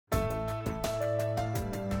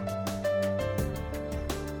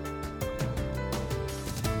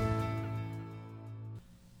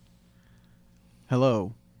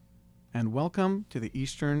Hello, and welcome to the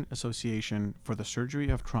Eastern Association for the Surgery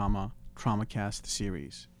of Trauma TraumaCast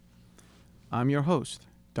series. I'm your host,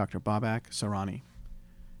 Dr. Babak Sarani.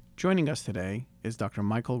 Joining us today is Dr.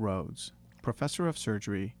 Michael Rhodes, Professor of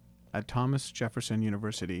Surgery at Thomas Jefferson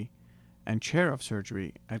University and Chair of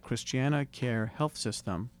Surgery at Christiana Care Health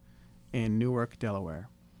System in Newark, Delaware.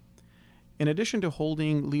 In addition to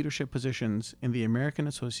holding leadership positions in the American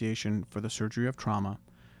Association for the Surgery of Trauma,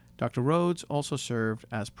 Dr. Rhodes also served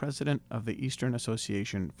as president of the Eastern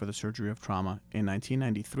Association for the Surgery of Trauma in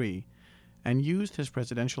 1993 and used his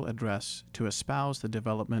presidential address to espouse the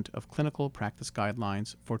development of clinical practice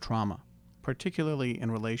guidelines for trauma, particularly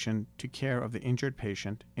in relation to care of the injured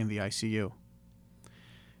patient in the ICU.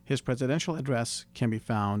 His presidential address can be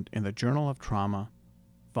found in the Journal of Trauma,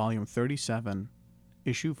 Volume 37,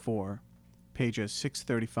 Issue 4, pages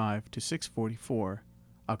 635 to 644,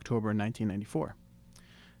 October 1994.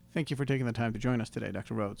 Thank you for taking the time to join us today,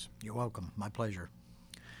 Dr. Rhodes. You're welcome. My pleasure.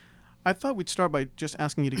 I thought we'd start by just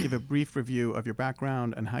asking you to give a brief review of your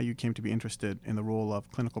background and how you came to be interested in the role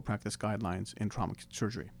of clinical practice guidelines in trauma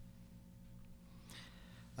surgery.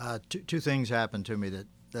 Two things happened to me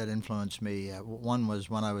that influenced me. One was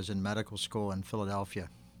when I was in medical school in Philadelphia.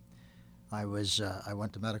 I went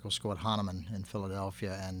to medical school at Hahnemann in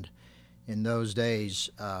Philadelphia, and in those days,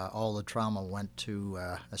 all the trauma went to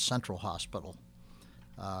a central hospital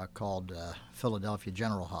called Philadelphia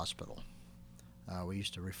General Hospital. We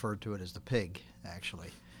used to refer to it as the PIG, actually,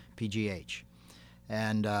 PGH.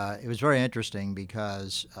 And it was very interesting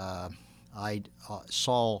because I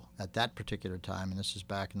saw at that particular time, and this is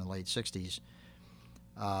back in the late 60s,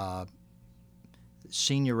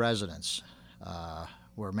 senior residents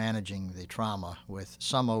were managing the trauma with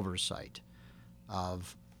some oversight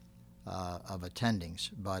of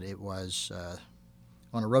attendings, but it was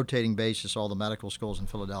on a rotating basis. All the medical schools in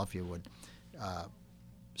Philadelphia would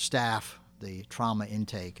staff the trauma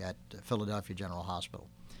intake at Philadelphia General Hospital.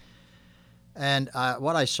 And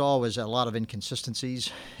what I saw was a lot of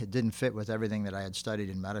inconsistencies. It didn't fit with everything that I had studied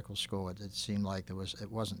in medical school. It seemed like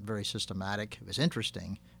it wasn't very systematic. It was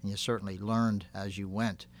interesting, and you certainly learned as you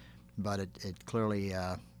went, but it clearly,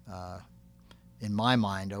 in my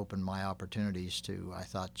mind, opened my opportunities to, I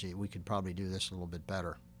thought, gee, we could probably do this a little bit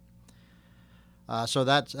better. So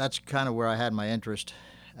that's kind of where I had my interest.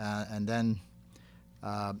 And then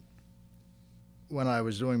when I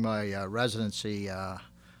was doing my residency,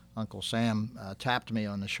 Uncle Sam tapped me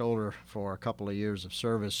on the shoulder for a couple of years of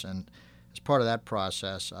service, and as part of that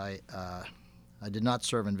process, I did not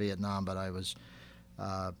serve in Vietnam, but I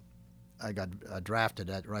got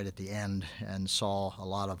drafted right at the end and saw a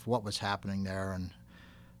lot of what was happening there, and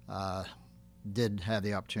did have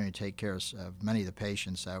the opportunity to take care of many of the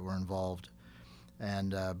patients that were involved,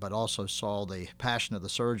 and but also saw the passion of the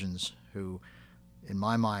surgeons who, in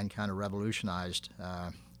my mind, kind of revolutionized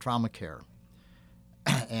trauma care.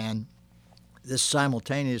 And this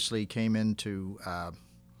simultaneously came into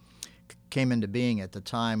being at the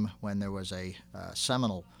time when there was a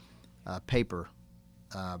seminal paper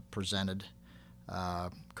presented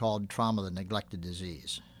called Trauma, the Neglected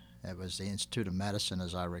Disease. It was the Institute of Medicine,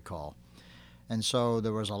 as I recall. And so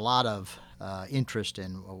there was a lot of interest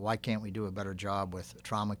in, well, why can't we do a better job with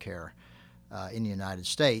trauma care in the United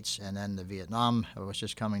States? And then the Vietnam was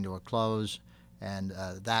just coming to a close, and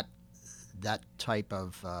that type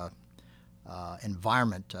of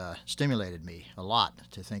environment stimulated me a lot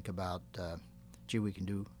to think about, gee, we can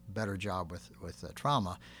do a better job with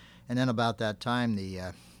trauma. And then about that time,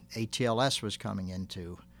 the ATLS was coming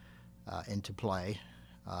into play.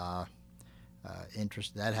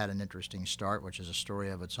 That had an interesting start, which is a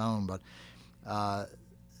story of its own. But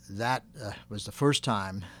that was the first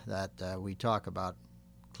time that we talk about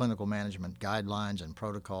clinical management guidelines and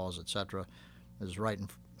protocols, et cetera. It was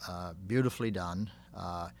beautifully done,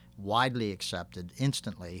 widely accepted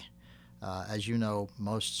instantly. As you know,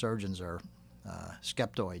 most surgeons are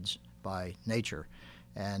skeptoids by nature,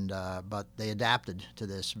 but they adapted to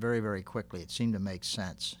this very, very quickly. It seemed to make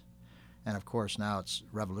sense. And of course, now it's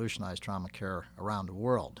revolutionized trauma care around the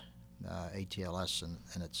world, ATLS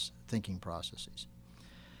and its thinking processes.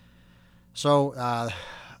 So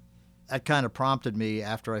that kind of prompted me,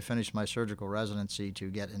 after I finished my surgical residency,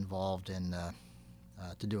 to get involved in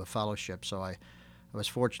to do a fellowship. So I was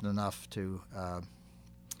fortunate enough to,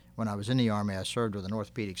 when I was in the Army, I served with an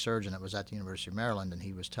orthopedic surgeon that was at the University of Maryland, and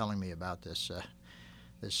he was telling me about this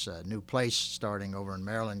new place starting over in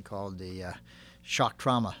Maryland called the Shock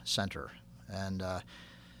Trauma Center. And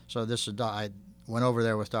so I went over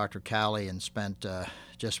there with Dr. Cowley and spent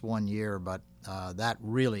just 1 year, but that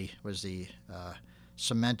really was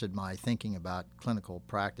cemented my thinking about clinical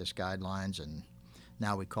practice guidelines and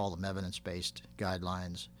Now we call them evidence-based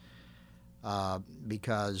guidelines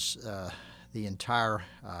because the entire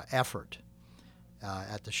effort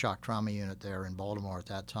at the shock trauma unit there in Baltimore at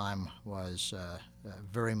that time was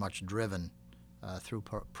very much driven through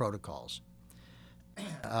protocols.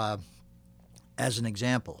 As an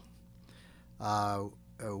example,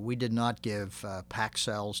 we did not give pack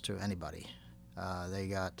cells to anybody. They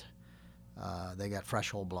got fresh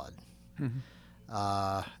whole blood. Mm-hmm.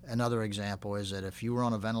 Another example is that if you were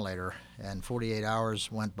on a ventilator and 48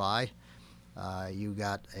 hours went by, you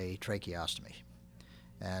got a tracheostomy.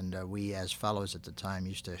 And we, as fellows at the time,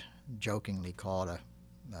 used to jokingly call it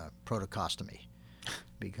a protocostomy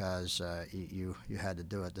because you had to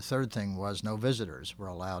do it. The third thing was no visitors were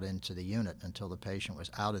allowed into the unit until the patient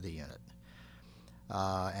was out of the unit.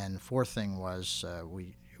 And the fourth thing was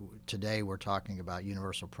today we're talking about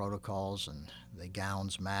universal protocols and the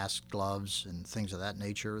gowns, masks, gloves, and things of that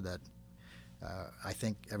nature that I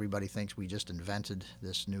think everybody thinks we just invented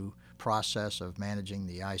this new process of managing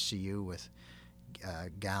the ICU with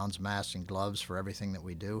gowns, masks, and gloves for everything that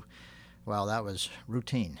we do. Well, that was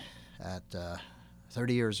routine. At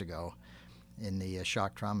 30 years ago in the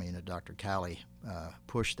shock trauma unit, Dr. Calley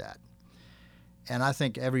pushed that. And I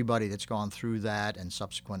think everybody that's gone through that and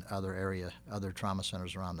subsequent other trauma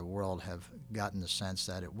centers around the world have gotten the sense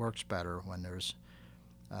that it works better when there's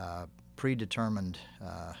predetermined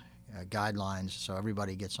guidelines so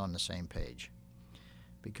everybody gets on the same page.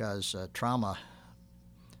 Because trauma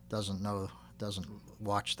doesn't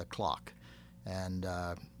watch the clock, and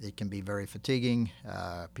it can be very fatiguing.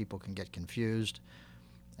 People can get confused.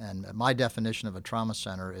 And my definition of a trauma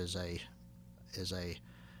center is a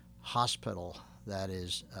hospital that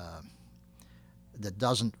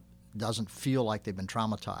doesn't feel like they've been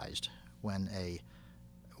traumatized when a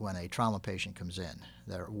trauma patient comes in.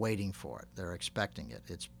 They're waiting for it. They're expecting it.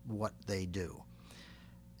 It's what they do.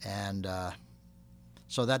 And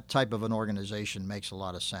so that type of an organization makes a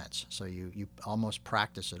lot of sense. So you almost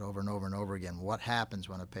practice it over and over and over again. What happens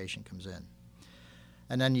when a patient comes in?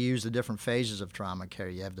 And then you use the different phases of trauma care.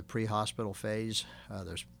 You have the pre-hospital phase.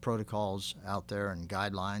 There's protocols out there and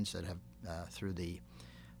guidelines that have through the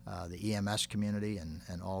EMS community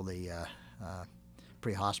and all the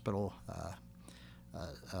pre-hospital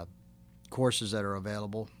courses that are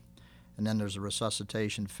available. And then there's a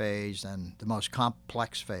resuscitation phase, and the most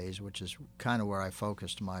complex phase, which is kind of where I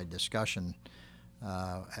focused my discussion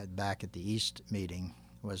back at the East meeting,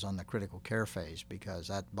 was on the critical care phase, because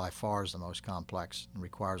that by far is the most complex and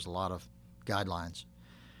requires a lot of guidelines.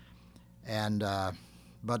 And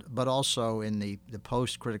but also in the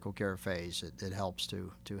post-critical care phase, it helps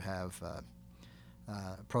to have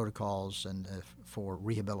protocols and for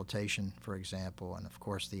rehabilitation, for example, and of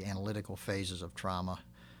course the analytical phases of trauma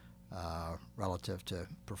relative to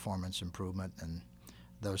performance improvement and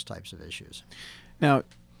those types of issues. Now,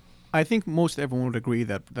 I think most everyone would agree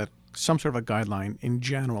that some sort of a guideline in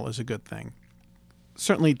general is a good thing.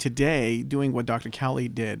 Certainly today, doing what Dr. Calley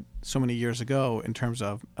did so many years ago in terms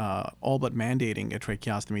of all but mandating a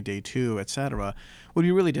tracheostomy day 2, et cetera, would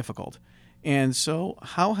be really difficult. And so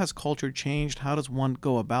how has culture changed? How does one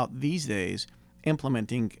go about these days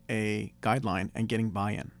implementing a guideline and getting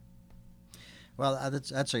buy-in? Well,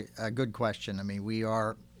 that's a good question. I mean, we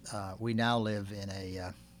now live in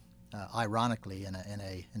ironically, in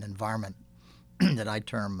an environment that I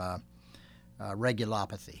term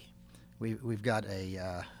regulopathy. We've got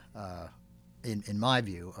in my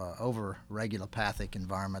view, over regulopathic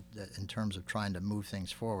environment in terms of trying to move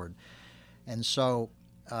things forward, and so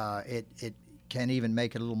it can even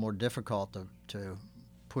make it a little more difficult to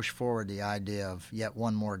push forward the idea of yet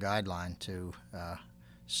one more guideline to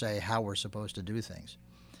say how we're supposed to do things.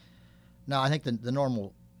 Now, I think the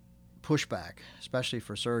normal pushback, especially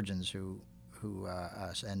for surgeons who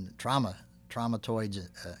and traumatoids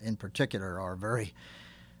in particular, are very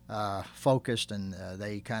focused, and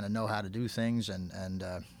they kind of know how to do things, and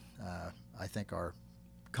I think are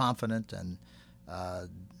confident and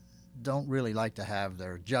don't really like to have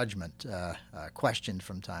their judgment questioned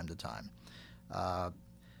from time to time.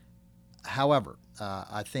 However,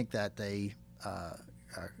 I think that they,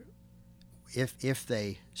 if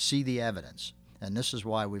they see the evidence, and this is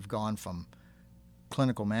why we've gone from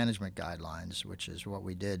clinical management guidelines, which is what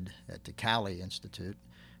we did at the Calley Institute.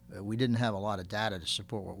 We didn't have a lot of data to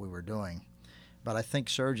support what we were doing. But I think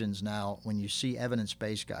surgeons now, when you see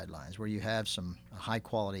evidence-based guidelines, where you have some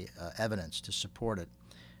high-quality evidence to support it,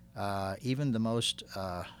 even the most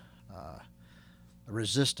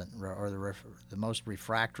resistant or the most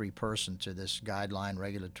refractory person to this guideline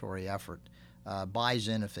regulatory effort buys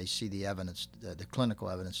in if they see the evidence, the clinical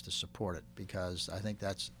evidence to support it, because I think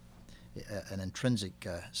that's an intrinsic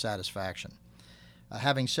satisfaction.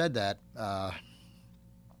 Having said that,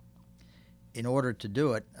 in order to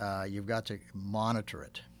do it, you've got to monitor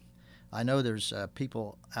it. I know there's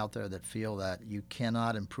people out there that feel that you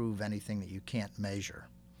cannot improve anything that you can't measure.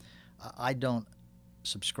 I don't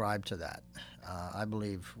subscribe to that. I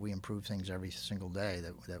believe we improve things every single day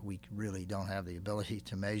that we really don't have the ability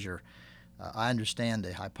to measure. I understand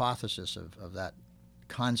the hypothesis of that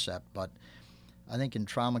concept, but I think in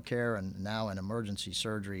trauma care and now in emergency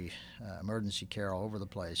surgery, emergency care all over the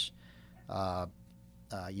place,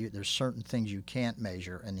 there's certain things you can't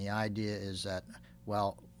measure, and the idea is that,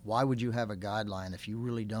 well, why would you have a guideline if you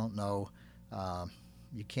really don't know,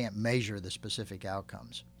 you can't measure the specific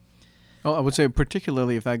outcomes? Well, I would say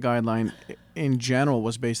particularly if that guideline in general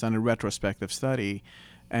was based on a retrospective study,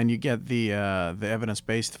 and you get the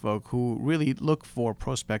evidence-based folk who really look for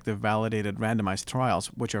prospective, validated, randomized trials,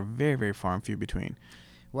 which are very, very far and few between.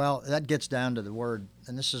 Well, that gets down to the word,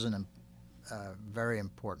 and this is a very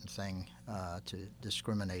important thing to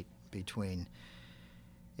discriminate between.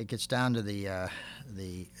 It gets down to the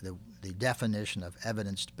definition of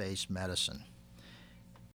evidence-based medicine.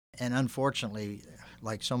 And unfortunately,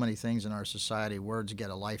 like so many things in our society, words get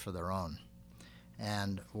a life of their own.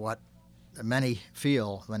 And what many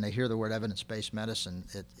feel when they hear the word evidence-based medicine,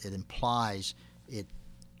 it implies it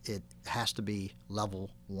has to be level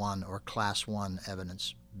 1 or class 1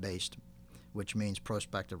 evidence-based, which means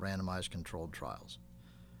prospective randomized controlled trials.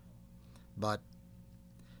 But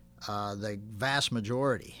the vast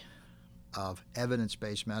majority of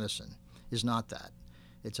evidence-based medicine is not that.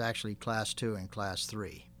 It's actually class 2 and class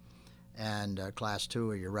 3. And class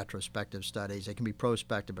 2 are your retrospective studies. They can be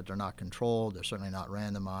prospective, but they're not controlled. They're certainly not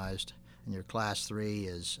randomized. And your class 3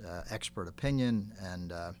 is expert opinion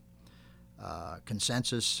and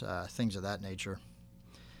consensus, things of that nature.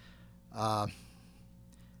 I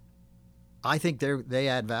think they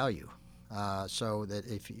add value. So that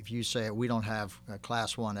if you say we don't have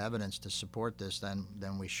class 1 evidence to support this, then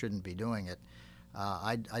we shouldn't be doing it.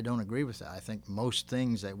 I don't agree with that. I think most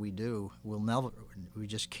things that we do we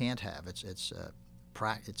just can't have. It's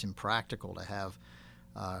impractical to have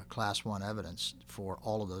class 1 evidence for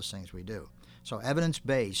all of those things we do. So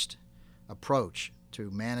evidence-based approach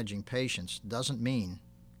to managing patients doesn't mean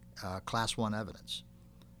class 1 evidence.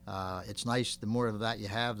 It's nice, the more of that you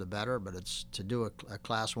have, the better, but it's to do a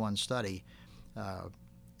class 1 study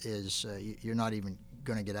you're not even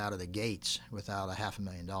going to get out of the gates without a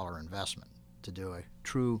 $500,000 investment to do a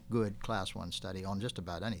true good class 1 study on just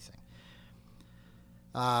about anything.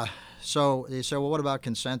 So you say, well, what about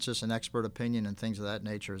consensus and expert opinion and things of that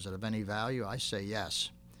nature? Is it of any value? I say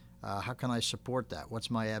yes. How can I support that?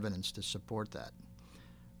 What's my evidence to support that?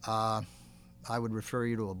 I would refer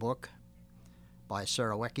you to a book by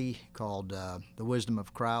Sarah Wecke called The Wisdom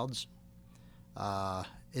of Crowds.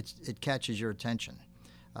 It catches your attention.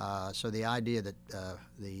 So the idea that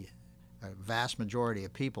the vast majority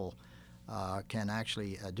of people can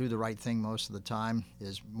actually do the right thing most of the time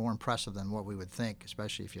is more impressive than what we would think,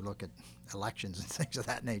 especially if you look at elections and things of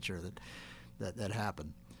that nature that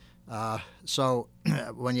happen. So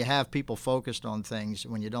when you have people focused on things,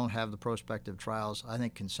 when you don't have the prospective trials, I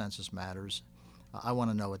think consensus matters. I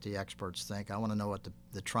want to know what the experts think. I want to know what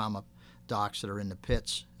the trauma docs that are in the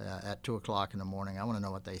pits at 2 o'clock in the morning, I want to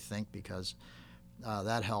know what they think, because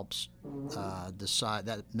that helps decide.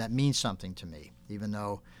 That means something to me, even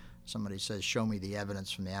though somebody says, show me the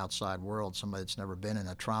evidence from the outside world, somebody that's never been in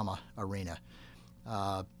a trauma arena.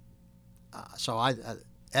 So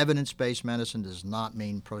evidence-based medicine does not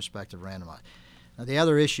mean prospective randomized. Now, the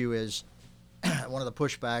other issue is, one of the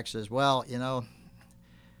pushbacks is, well,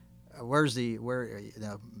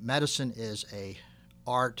 medicine is a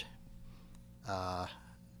art,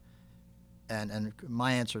 and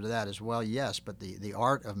my answer to that is, well, yes, but the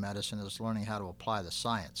art of medicine is learning how to apply the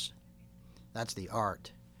science. That's the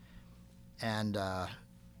art. And,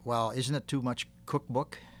 well, isn't it too much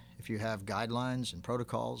cookbook if you have guidelines and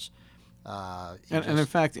protocols? And in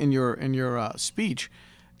fact, in your speech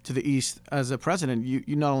to the East as a president,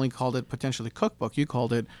 you not only called it potentially cookbook, you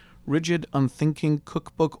called it rigid, unthinking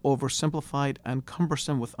cookbook, oversimplified and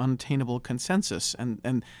cumbersome with unattainable consensus.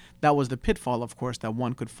 And that was the pitfall, of course, that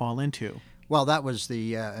one could fall into. Well, that was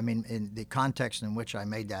in the context in which I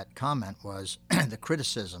made that comment was the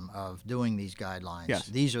criticism of doing these guidelines. Yes.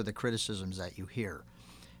 These are the criticisms that you hear.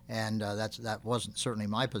 And that wasn't certainly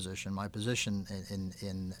my position. My position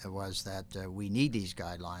was that we need these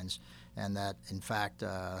guidelines, and that, in fact,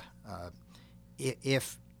 there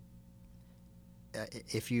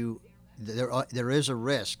is a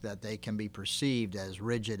risk that they can be perceived as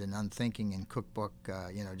rigid and unthinking and cookbook,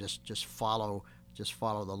 just follow just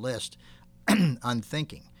follow the list,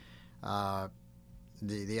 unthinking.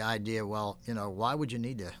 The idea, well, why would you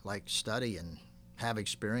need to study and have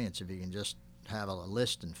experience if you can just have a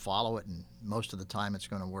list and follow it, and most of the time it's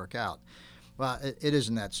going to work out? Well, it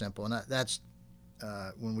isn't that simple, and that's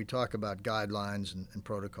when we talk about guidelines and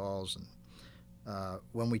protocols. And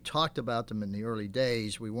when we talked about them in the early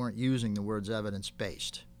days, we weren't using the words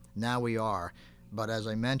evidence-based. Now we are, but as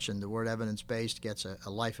I mentioned, the word evidence-based gets a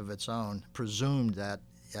life of its own, presumed that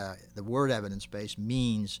the word evidence-based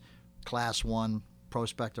means Class 1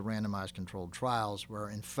 prospective randomized controlled trials, where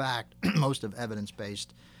in fact most of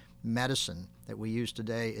evidence-based medicine that we use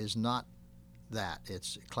today is not that.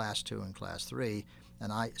 It's Class 2 and Class 3,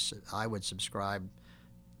 and I would subscribe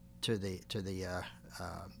to the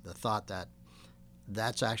thought that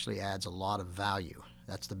that's actually adds a lot of value.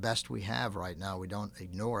 That's the best we have right now. We don't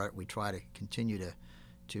ignore it. We try to continue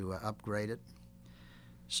to upgrade it.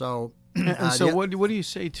 So, what do you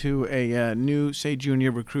say to a new, say,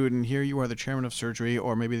 junior recruit, and here you are the chairman of surgery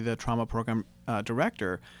or maybe the trauma program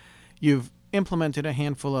director. You've implemented a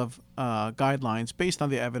handful of guidelines based on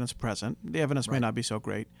the evidence present. The evidence may not be so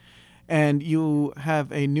great. And you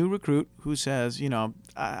have a new recruit who says,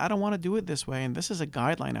 I don't want to do it this way, and this is a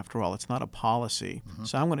guideline after all. It's not a policy,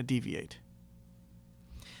 so I'm going to deviate.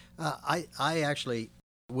 I actually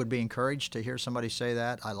would be encouraged to hear somebody say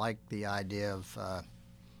that. I like the idea of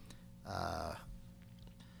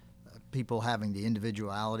people having the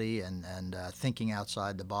individuality and thinking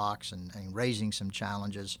outside the box and raising some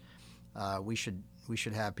challenges. We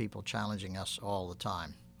should have people challenging us all the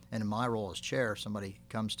time. And in my role as chair, somebody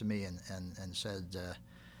comes to me and said,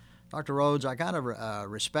 Dr. Rhodes, I kind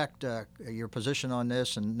of respect your position on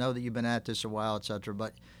this and know that you've been at this a while, et cetera,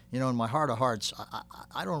 but in my heart of hearts,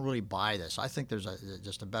 I don't really buy this. I think there's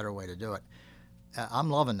just a better way to do it. I'm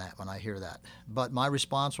loving that when I hear that. But my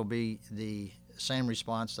response will be the same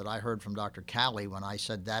response that I heard from Dr. Calley when I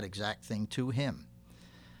said that exact thing to him.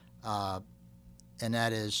 And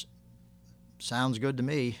that is, sounds good to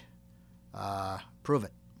me, prove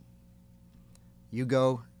it. You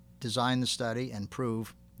go design the study and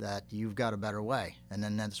prove that you've got a better way, and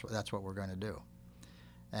then that's what we're going to do.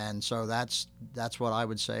 And so that's what I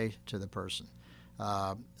would say to the person.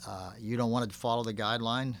 You don't want to follow the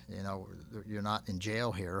guideline. You're not in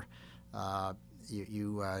jail here.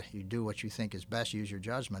 You do what you think is best. Use your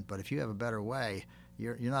judgment. But if you have a better way,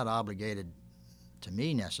 you're not obligated to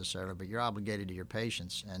me necessarily, but you're obligated to your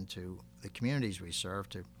patients and to the communities we serve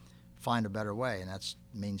to find a better way. And that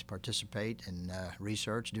means participate in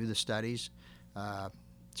research, do the studies.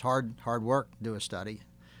 It's hard work to do a study,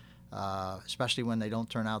 especially when they don't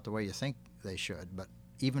turn out the way you think they should. But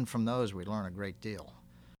even from those, we learn a great deal.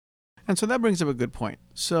 And so that brings up a good point.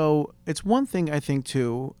 So it's one thing, I think,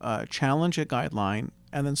 to challenge a guideline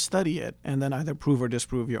and then study it and then either prove or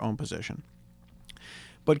disprove your own position.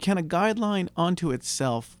 But can a guideline unto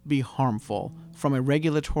itself be harmful from a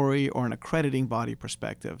regulatory or an accrediting body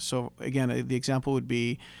perspective? So again, the example would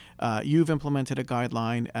be you've implemented a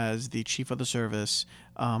guideline as the chief of the service.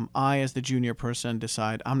 I, as the junior person,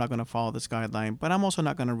 decide I'm not going to follow this guideline, but I'm also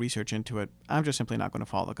not going to research into it. I'm just simply not going to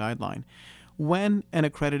follow the guideline. When an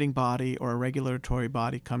accrediting body or a regulatory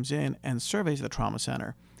body comes in and surveys the trauma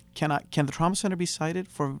center, can the trauma center be cited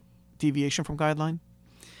for deviation from guideline?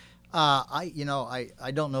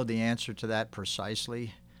 I don't know the answer to that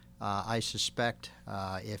precisely. I suspect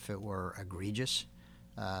if it were egregious,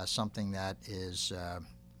 something that is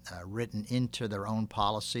written into their own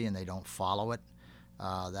policy and they don't follow it,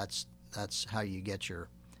 that's how you get your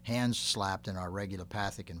hands slapped in our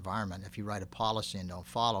regulopathic environment. If you write a policy and don't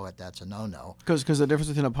follow it, that's a no-no. Because the difference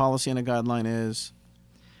between a policy and a guideline is?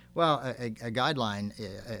 Well, a guideline,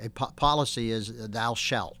 a policy is thou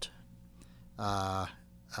shalt. A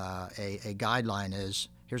guideline is,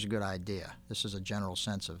 here's a good idea. This is a general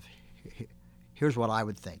sense of, here's what I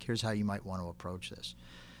would think. Here's how you might want to approach this.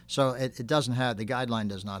 So it doesn't have, the guideline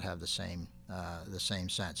does not have the same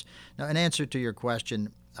sense. Now, in answer to your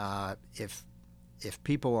question, if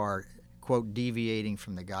people are, quote, deviating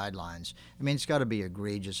from the guidelines, I mean, it's got to be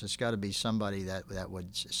egregious. It's got to be somebody that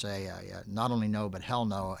would say, not only no, but hell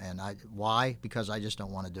no. And why? Because I just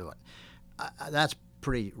don't want to do it. That's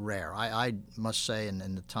pretty rare. I must say, in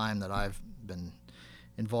the time that I've been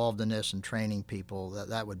involved in this and training people,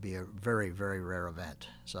 that would be a very, very rare event.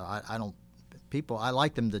 So I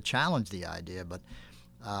like them to challenge the idea, but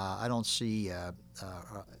I don't see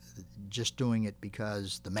just doing it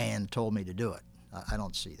because the man told me to do it. I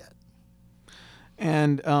don't see that.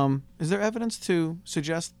 And is there evidence to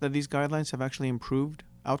suggest that these guidelines have actually improved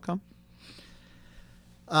outcome?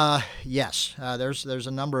 Yes, there's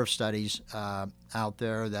a number of studies out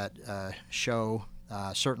there that show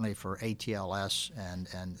certainly for ATLS,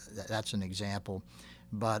 and that's an example,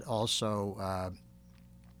 but also.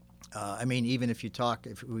 I mean, even if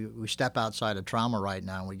we step outside of trauma right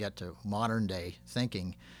now and we get to modern day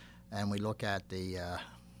thinking, and we look at the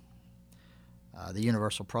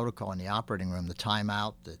universal protocol in the operating room, the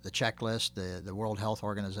timeout, the checklist, the World Health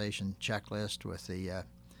Organization checklist with the.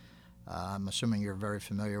 I'm assuming you're very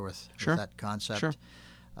familiar with that concept. Sure.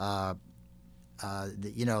 That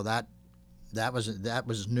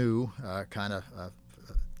was new, kind of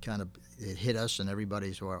it hit us, and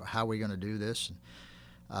everybody's, well, how are we going to do this?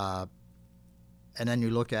 And then you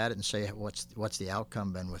look at it and say, what's the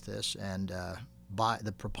outcome been with this? And by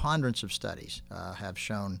the preponderance of studies have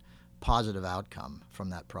shown positive outcome from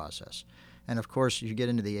that process. And of course, you get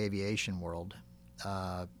into the aviation world.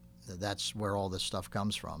 That's where all this stuff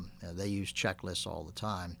comes from. They use checklists all the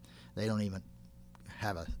time. They don't even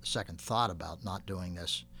have a second thought about not doing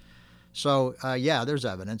this. So, there's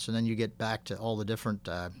evidence. And then you get back to all the different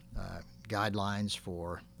guidelines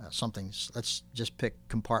for something. Let's just pick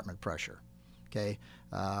compartment pressure. Okay,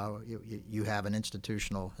 you have an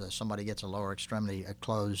institutional. Somebody gets a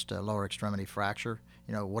closed lower extremity fracture.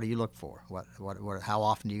 What do you look for? How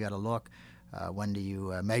often do you got to look? When do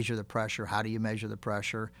you measure the pressure? How do you measure the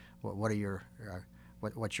pressure?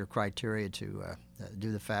 What's your criteria to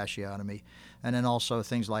do the fasciotomy? And then also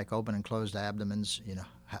things like open and closed abdomens.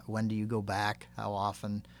 When do you go back? How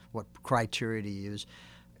often? What criteria do you use?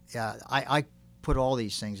 I put all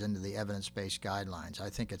these things into the evidence-based guidelines. I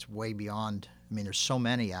think it's way beyond. I mean, there's so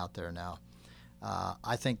many out there now.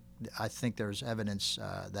 I think there's evidence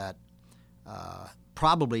that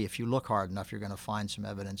probably if you look hard enough, you're going to find some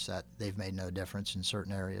evidence that they've made no difference in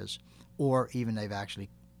certain areas, or even they've actually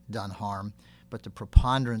done harm. But the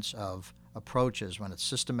preponderance of approaches, when it's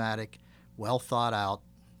systematic, well thought out,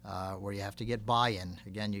 where you have to get buy-in.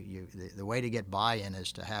 Again, the way to get buy-in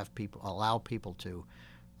is to allow people to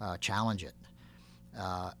challenge it.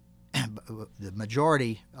 The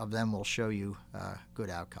majority of them will show you good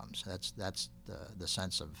outcomes. That's the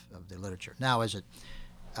sense of the literature. Now,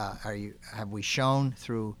 have we shown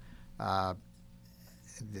through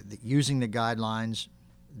using the guidelines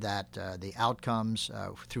that the outcomes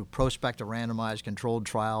through prospective randomized controlled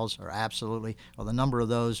trials are absolutely? Well, the number of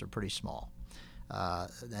those are pretty small,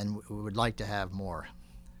 and we would like to have more.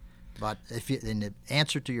 But in the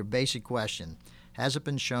answer to your basic question, has it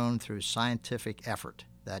been shown through scientific effort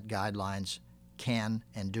that guidelines can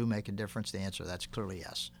and do make a difference? The answer to that's clearly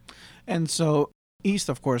yes. And so EAST,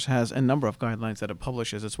 of course, has a number of guidelines that it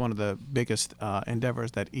publishes. It's one of the biggest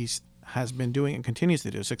endeavors that EAST has been doing and continues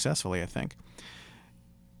to do successfully, I think.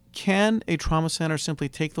 Can a trauma center simply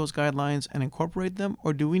take those guidelines and incorporate them,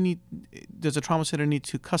 or does a trauma center need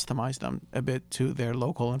to customize them a bit to their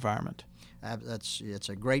local environment? It's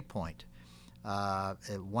a great point.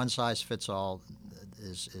 One size fits all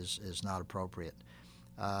is not appropriate.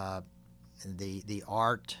 The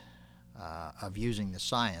art of using the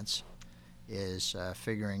science is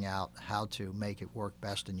figuring out how to make it work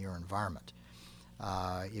best in your environment.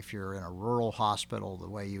 If you're in a rural hospital, the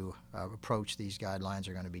way you approach these guidelines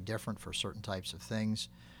are going to be different for certain types of things.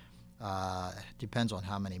 Depends on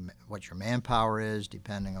what your manpower is,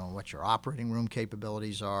 depending on what your operating room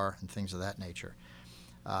capabilities are, and things of that nature.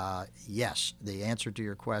 Yes, the answer to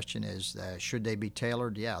your question is, should they be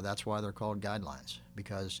tailored? Yeah, that's why they're called guidelines,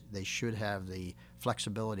 because they should have the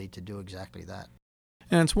flexibility to do exactly that.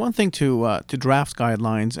 And it's one thing to draft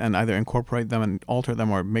guidelines and either incorporate them and alter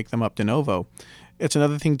them or make them up de novo. It's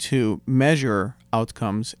another thing to measure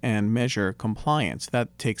outcomes and measure compliance.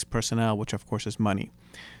 That takes personnel, which of course is money.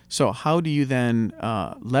 So how do you then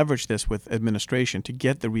leverage this with administration to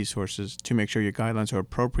get the resources to make sure your guidelines are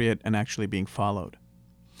appropriate and actually being followed?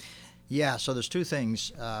 Yeah, so there's two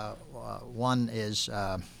things. One is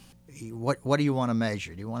what do you want to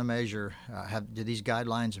measure? Do you want to measure, do these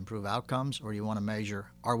guidelines improve outcomes, or do you want to measure,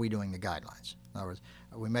 are we doing the guidelines? In other words,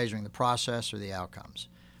 are we measuring the process or the outcomes?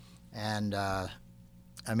 And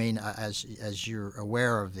as you're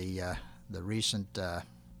aware of the recent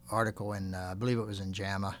article in, I believe it was in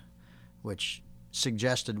JAMA, which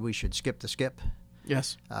suggested we should skip the skip.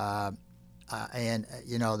 Yes. And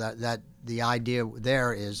that the idea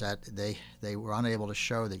there is that they were unable to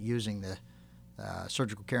show that using the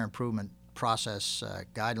surgical care improvement process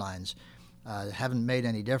guidelines haven't made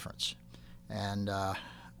any difference,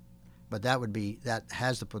 but that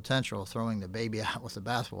has the potential of throwing the baby out with the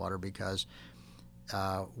bathwater, because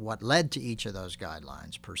what led to each of those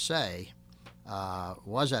guidelines per se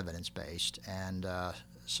was evidence-based, and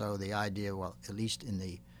so the idea, well, at least in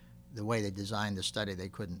the the way they designed the study, they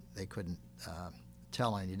couldn't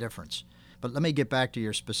tell any difference. But let me get back to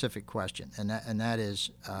your specific question, and that is,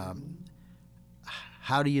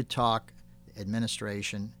 how do you talk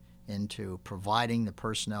administration into providing the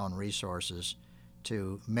personnel and resources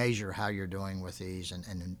to measure how you're doing with these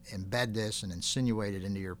and embed this and insinuate it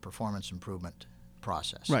into your performance improvement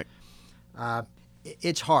process? Right.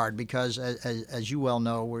 It's hard because, as you well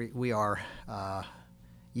know, we are a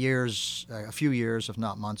few years, if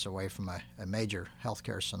not months, away from a major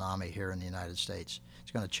healthcare tsunami here in the United States.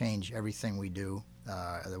 It's going to change everything we do,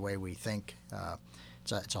 the way we think.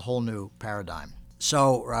 It's a whole new paradigm.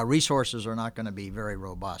 So resources are not going to be very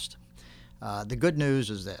robust. The good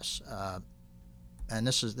news is this, and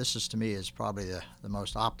this is to me is probably the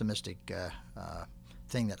most optimistic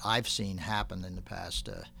thing that I've seen happen in the past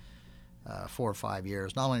 4 or 5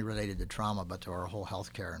 years, not only related to trauma but to our whole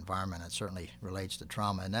healthcare environment. It certainly relates to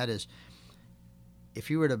trauma, and that is, if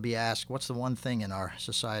you were to be asked what's the one thing in our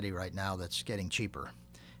society right now that's getting cheaper,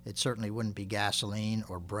 it certainly wouldn't be gasoline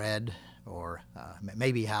or bread or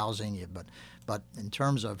maybe housing, but in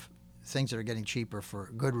terms of things that are getting cheaper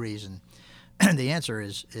for good reason, the answer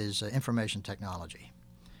is information technology.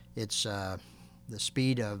 It's the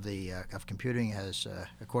speed of computing has,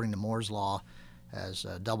 according to Moore's law, has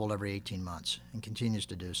doubled every 18 months and continues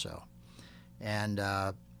to do so. And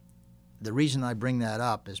the reason I bring that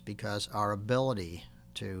up is because our ability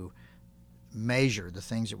to measure the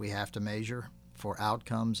things that we have to measure for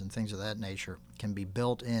outcomes and things of that nature can be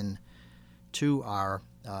built in to our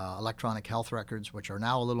electronic health records, which are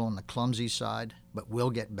now a little on the clumsy side, but will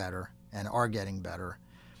get better and are getting better,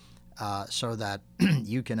 so that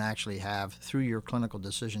you can actually have, through your clinical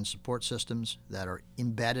decision support systems that are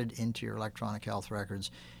embedded into your electronic health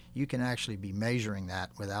records, you can actually be measuring that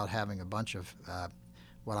without having a bunch of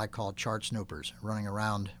what I call chart snoopers running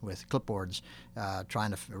around with clipboards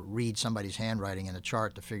trying to read somebody's handwriting in a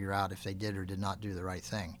chart to figure out if they did or did not do the right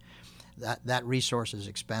thing. That resource is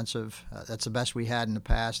expensive. That's the best we had in the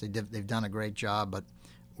past. They've done a great job, but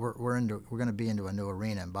we're going to be into a new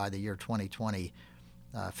arena. And by the year 2020,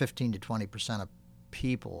 15 to 20% of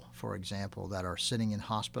people, for example, that are sitting in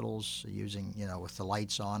hospitals using, with the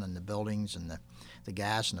lights on in the buildings and the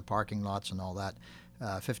gas and the parking lots and all that,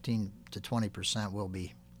 15 to 20% will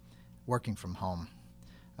be working from home.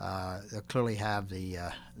 They'll clearly have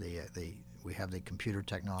we have the computer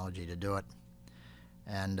technology to do it,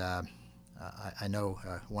 and I know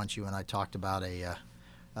once you and I talked about a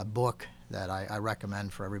book that I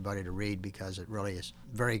recommend for everybody to read, because it really is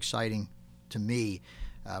very exciting to me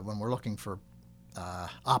when we're looking for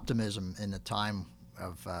optimism in the time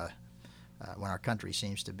of when our country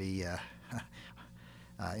seems to be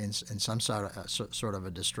in some sort of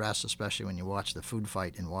a distress, especially when you watch the food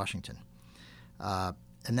fight in Washington.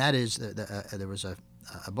 And that is, there was a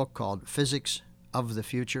book called Physics of the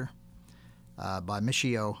Future by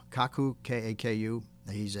Michio Kaku, K-A-K-U.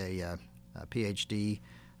 He's a PhD,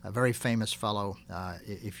 a very famous fellow.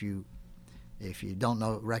 If you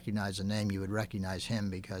don't recognize the name, you would recognize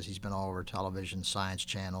him because he's been all over television, Science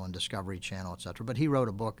Channel and Discovery Channel, etc. But he wrote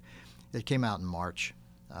a book that came out in March,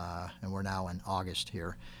 and we're now in August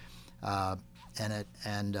here.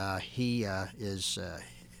 He is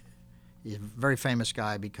a very famous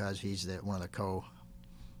guy because he's one of the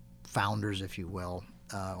co-founders, if you will,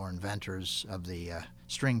 or inventors of the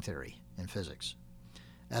string theory in physics.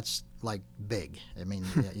 That's like big. I mean,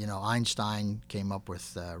 Einstein came up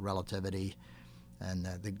with relativity and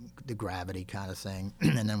the gravity kind of thing,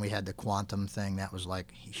 and then we had the quantum thing that was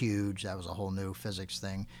like huge. That was a whole new physics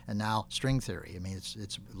thing, and now string theory. I mean,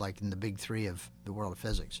 it's like in the big three of the world of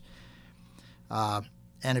physics.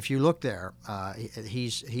 And if you look there,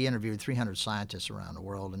 he interviewed 300 scientists around the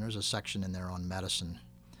world, and there's a section in there on medicine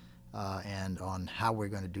and on how we're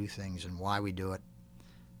going to do things and why we do it.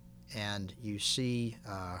 And you see,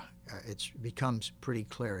 it becomes pretty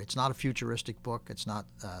clear. It's not a futuristic book. It's not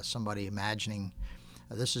somebody imagining.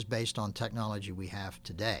 This is based on technology we have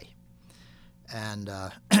today. And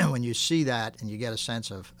when you see that and you get a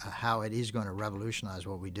sense of how it is going to revolutionize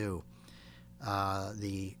what we do,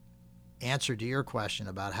 the answer to your question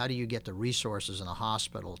about how do you get the resources in a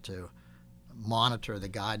hospital to monitor the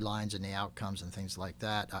guidelines and the outcomes and things like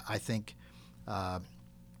that, I think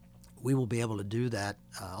we will be able to do that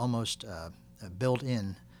almost built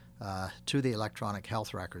in to the electronic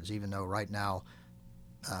health records, even though right now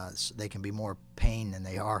they can be more pain than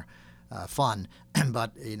they are fun.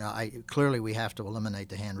 But clearly we have to eliminate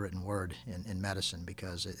the handwritten word in medicine,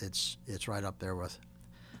 because it's right up there with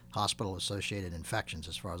hospital-associated infections,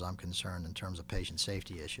 as far as I'm concerned, in terms of patient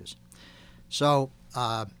safety issues. So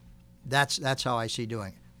that's how I see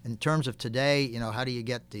doing. In terms of today, how do you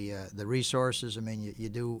get the resources? I mean, you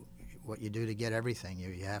do what you do to get everything.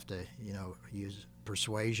 You have to, use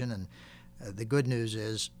persuasion. And the good news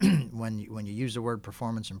is when you use the word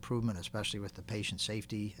performance improvement, especially with the patient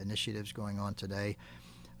safety initiatives going on today,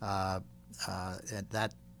 that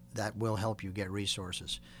will help you get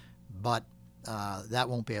resources. But that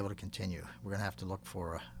won't be able to continue. We're going to have to look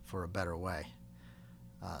for a better way.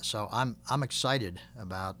 So I'm excited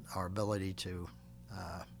about our ability to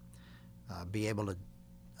be able to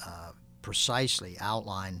precisely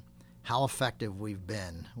outline how effective we've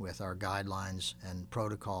been with our guidelines and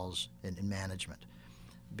protocols in management,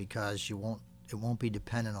 because it won't be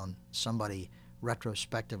dependent on somebody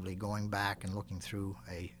retrospectively going back and looking through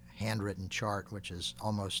a handwritten chart, which is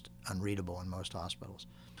almost unreadable in most hospitals.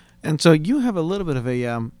 And so you have a little bit of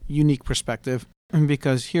a unique perspective,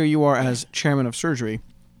 because here you are as chairman of surgery.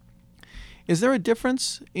 Is there a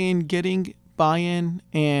difference in getting buy-in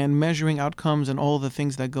and measuring outcomes and all the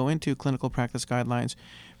things that go into clinical practice guidelines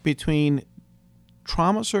between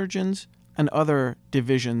trauma surgeons and other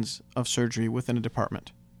divisions of surgery within a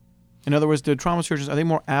department? In other words, the trauma surgeons, are they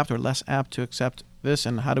more apt or less apt to accept this,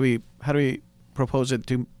 and how do we propose it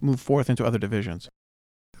to move forth into other divisions?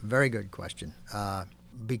 Very good question.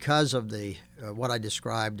 Because of the what I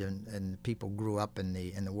described, and people grew up in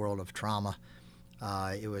the world of trauma,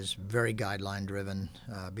 it was very guideline driven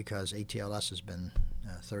because ATLS has been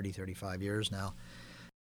 35 years now,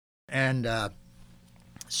 and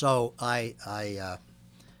so I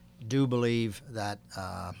do believe that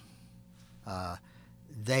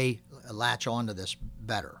they latch onto this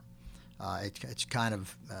better. It's kind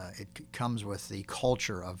of it comes with the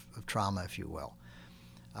culture of trauma, if you will.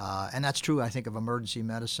 And that's true, I think, of emergency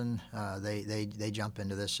medicine. They jump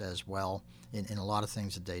into this as well in a lot of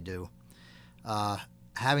things that they do.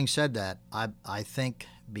 Having said that, I think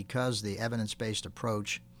because the evidence-based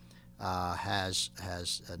approach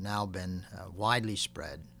has now been widely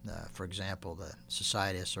spread, for example, the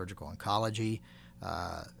Society of Surgical Oncology,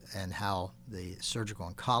 and how the surgical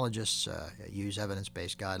oncologists use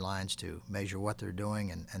evidence-based guidelines to measure what they're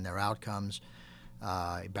doing and their outcomes.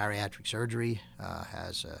 Bariatric surgery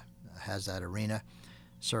has that arena.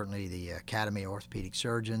 Certainly, the Academy of Orthopedic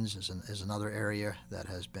Surgeons is another area that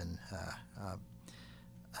has been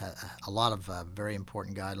a lot of very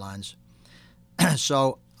important guidelines.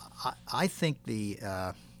 So, I think the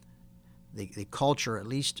culture, at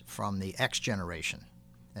least from the X generation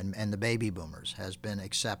and the baby boomers, has been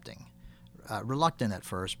accepting, reluctant at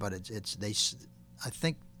first, but I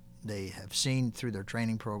think they have seen through their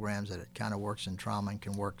training programs that it kind of works in trauma and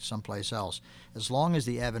can work someplace else, as long as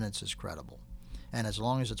the evidence is credible and as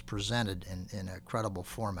long as it's presented in a credible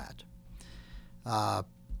format.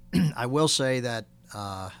 I will say that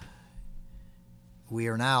we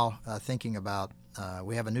are now thinking about,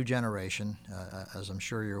 we have a new generation. As I'm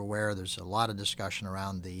sure you're aware, there's a lot of discussion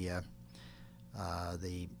around the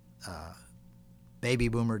baby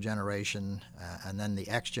boomer generation, and then the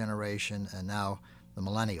X generation, and now the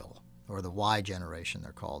millennial, or the Y generation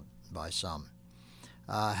they're called by some,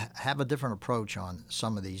 have a different approach on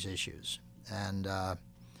some of these issues. And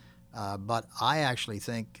but I actually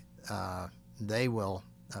think they will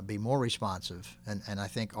be more responsive, and I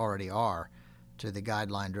think already are, to the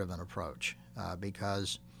guideline-driven approach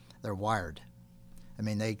because they're wired. I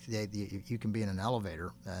mean, you can be in an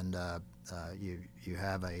elevator and you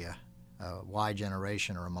have a Y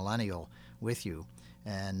generation or a millennial with you,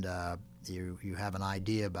 and you have an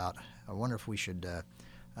idea about, I wonder if we should,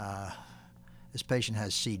 this patient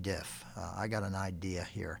has C. diff. I got an idea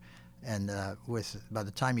here. And by the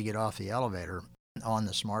time you get off the elevator, on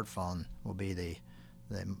the smartphone will be the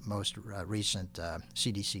most recent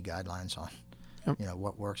CDC guidelines on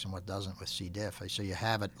what works and what doesn't with C. diff. So you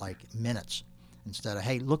have it like minutes instead of,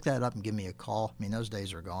 hey, look that up and give me a call. I mean, those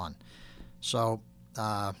days are gone. So.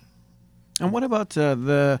 And what about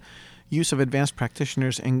the use of advanced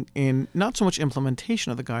practitioners in not so much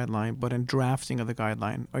implementation of the guideline, but in drafting of the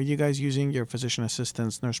guideline? Are you guys using your physician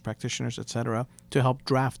assistants, nurse practitioners, et cetera, to help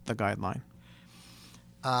draft the guideline?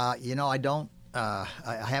 I don't. I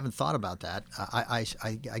haven't thought about that. I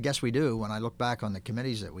guess we do. When I look back on the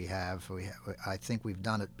committees that we have, I think we've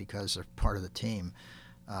done it because they're part of the team.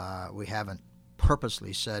 We haven't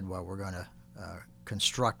purposely said, well, we're going to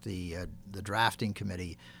construct the drafting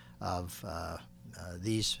committee of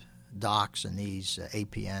these docs and these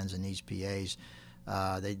APNs and these PAs.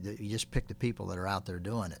 You just pick the people that are out there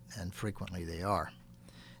doing it, and frequently they are.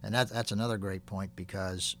 And that's another great point,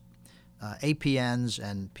 because APNs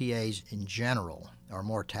and PAs in general are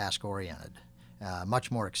more task-oriented,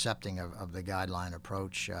 much more accepting of the guideline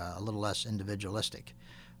approach, a little less individualistic.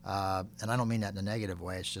 And I don't mean that in a negative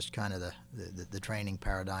way. It's just kind of the training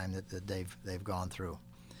paradigm that they've gone through.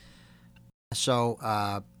 So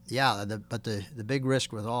but the big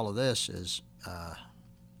risk with all of this is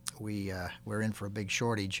we're in for a big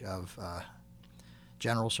shortage of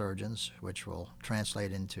general surgeons, which will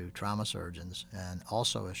translate into trauma surgeons, and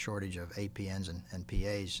also a shortage of APNs and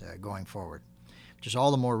PAs going forward, which is all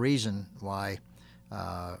the more reason why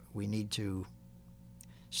we need to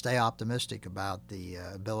stay optimistic about the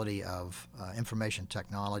ability of information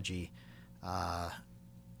technology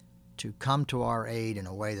to come to our aid in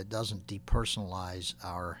a way that doesn't depersonalize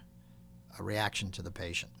our reaction to the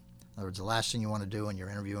patient. In other words, the last thing you want to do when you're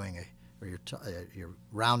interviewing or you're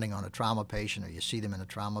rounding on a trauma patient, or you see them in a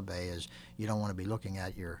trauma bay, is you don't want to be looking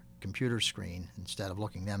at your computer screen instead of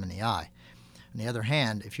looking them in the eye. On the other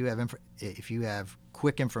hand, if you have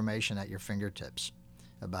quick information at your fingertips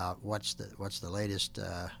about what's the latest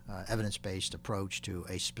evidence-based approach to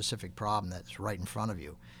a specific problem that's right in front of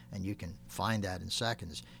you, and you can find that in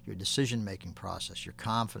seconds, your decision-making process, your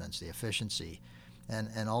confidence, the efficiency,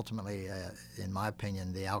 and ultimately, in my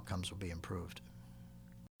opinion, the outcomes will be improved.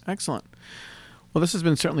 Excellent. Well, this has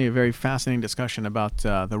been certainly a very fascinating discussion about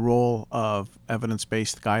the role of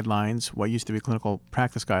evidence-based guidelines, what used to be clinical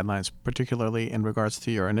practice guidelines, particularly in regards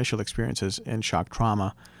to your initial experiences in shock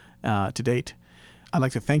trauma to date. I'd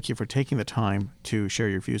like to thank you for taking the time to share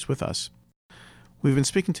your views with us. We've been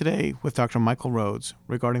speaking today with Dr. Michael Rhodes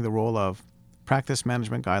regarding the role of practice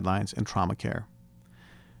management guidelines in trauma care.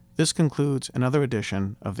 This concludes another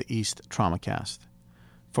edition of the East TraumaCast.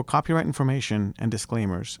 For copyright information and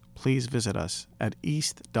disclaimers, please visit us at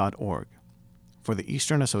east.org. For the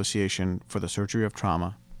Eastern Association for the Surgery of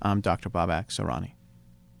Trauma, I'm Dr. Babak Sarani.